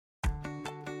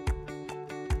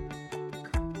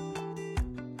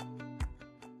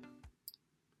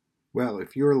Well,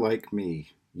 if you're like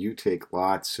me, you take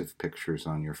lots of pictures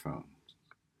on your phone.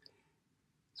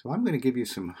 So I'm going to give you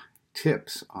some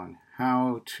tips on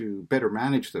how to better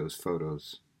manage those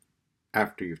photos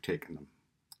after you've taken them.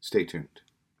 Stay tuned.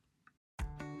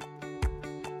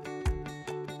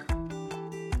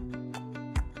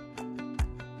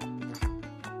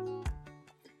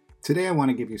 Today I want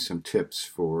to give you some tips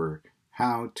for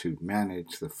how to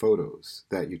manage the photos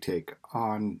that you take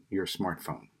on your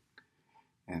smartphone.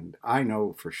 And I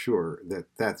know for sure that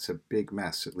that's a big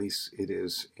mess, at least it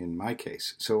is in my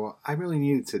case. So I really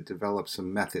needed to develop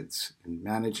some methods in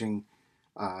managing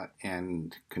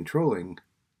and controlling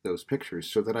those pictures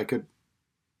so that I could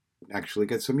actually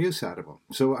get some use out of them.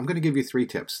 So I'm going to give you 3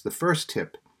 tips. The first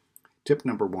tip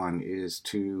number 1, is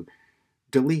to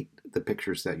delete the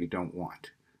pictures that you don't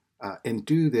want and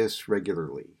do this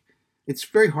regularly. It's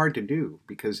very hard to do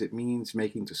because it means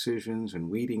making decisions and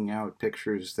weeding out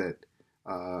pictures that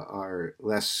are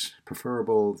less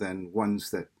preferable than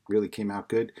ones that really came out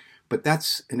good. But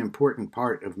that's an important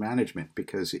part of management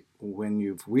because when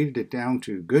you've weeded it down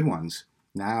to good ones,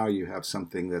 now you have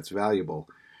something that's valuable.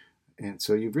 And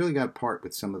so you've really got to part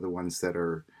with some of the ones that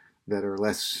are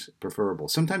less preferable.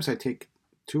 Sometimes I take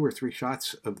 2 or 3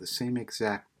 shots of the same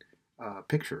exact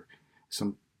picture.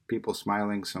 Some people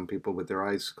smiling, some people with their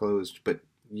eyes closed, but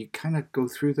you kind of go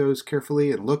through those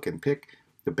carefully and look and pick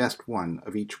the best one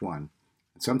of each one.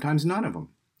 Sometimes none of them,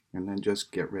 and then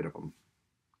just get rid of them.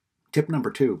 Tip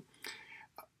number 2,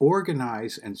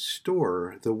 organize and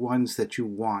store the ones that you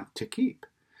want to keep.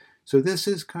 So this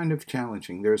is kind of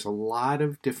challenging. There's a lot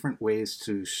of different ways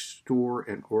to store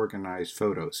and organize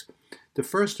photos. The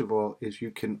first of all is you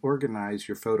can organize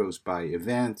your photos by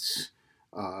events,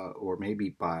 or maybe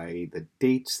by the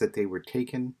dates that they were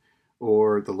taken,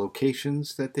 or the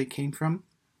locations that they came from,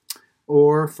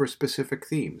 or for specific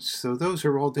themes. So those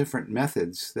are all different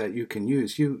methods that you can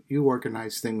use. You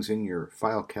organize things in your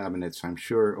file cabinets, I'm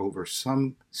sure, over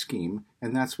some scheme,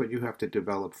 and that's what you have to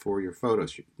develop for your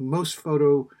photos. Most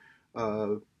photo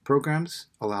programs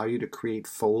allow you to create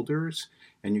folders,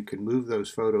 and you can move those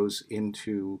photos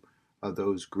into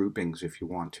those groupings if you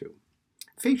want to.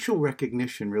 Facial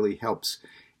recognition really helps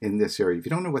in this area. If you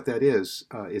don't know what that is,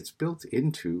 it's built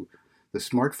into the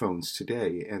smartphones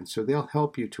today, and so they'll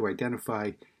help you to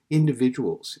identify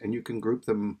individuals, and you can group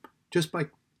them just by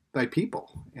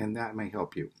people, and that may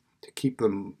help you to keep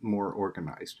them more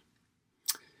organized.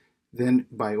 Then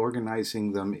by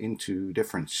organizing them into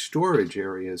different storage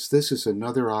areas, this is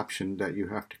another option that you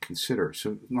have to consider.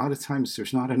 So a lot of times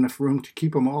there's not enough room to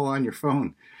keep them all on your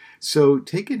phone. So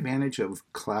take advantage of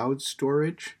cloud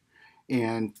storage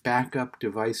and backup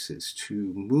devices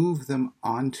to move them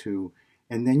onto,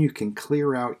 and then you can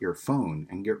clear out your phone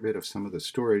and get rid of some of the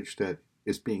storage that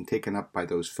is being taken up by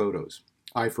those photos.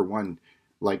 I, for one,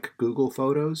 like Google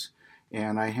Photos,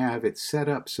 and I have it set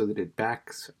up so that it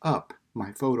backs up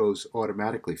my photos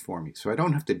automatically for me. So I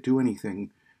don't have to do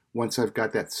anything once I've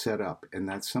got that set up, and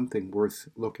that's something worth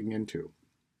looking into.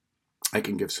 I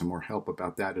can give some more help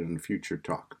about that in a future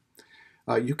talk.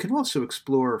 You can also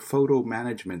explore photo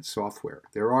management software.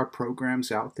 There are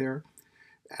programs out there,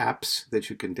 apps that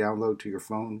you can download to your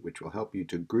phone, which will help you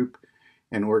to group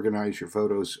and organize your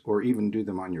photos, or even do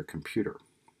them on your computer.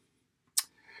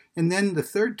 And then the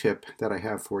third tip that I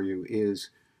have for you is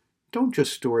don't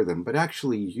just store them, but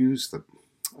actually use them.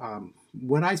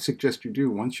 What I suggest you do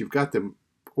once you've got them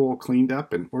all cleaned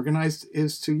up and organized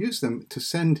is to use them to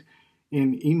send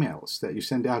in emails that you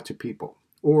send out to people,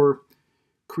 or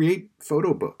create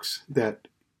photo books that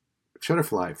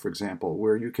Shutterfly, for example,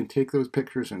 where you can take those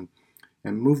pictures and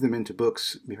move them into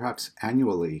books perhaps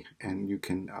annually, and you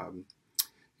can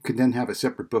then have a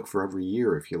separate book for every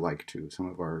year if you like to. Some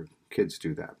of our kids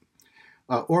do that.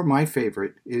 Or my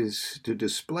favorite is to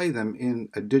display them in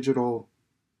a digital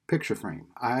picture frame.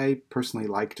 I personally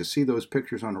like to see those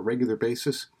pictures on a regular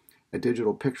basis. A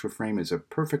digital picture frame is a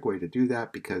perfect way to do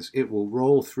that because it will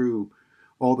roll through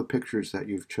all the pictures that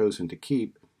you've chosen to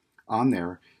keep on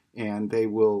there, and they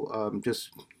will just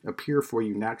appear for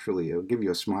you naturally. It'll give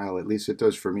you a smile, at least it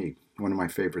does for me, one of my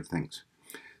favorite things.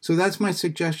 So that's my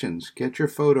suggestions. Get your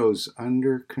photos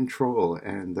under control,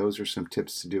 and those are some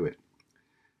tips to do it.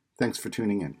 Thanks for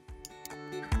tuning in.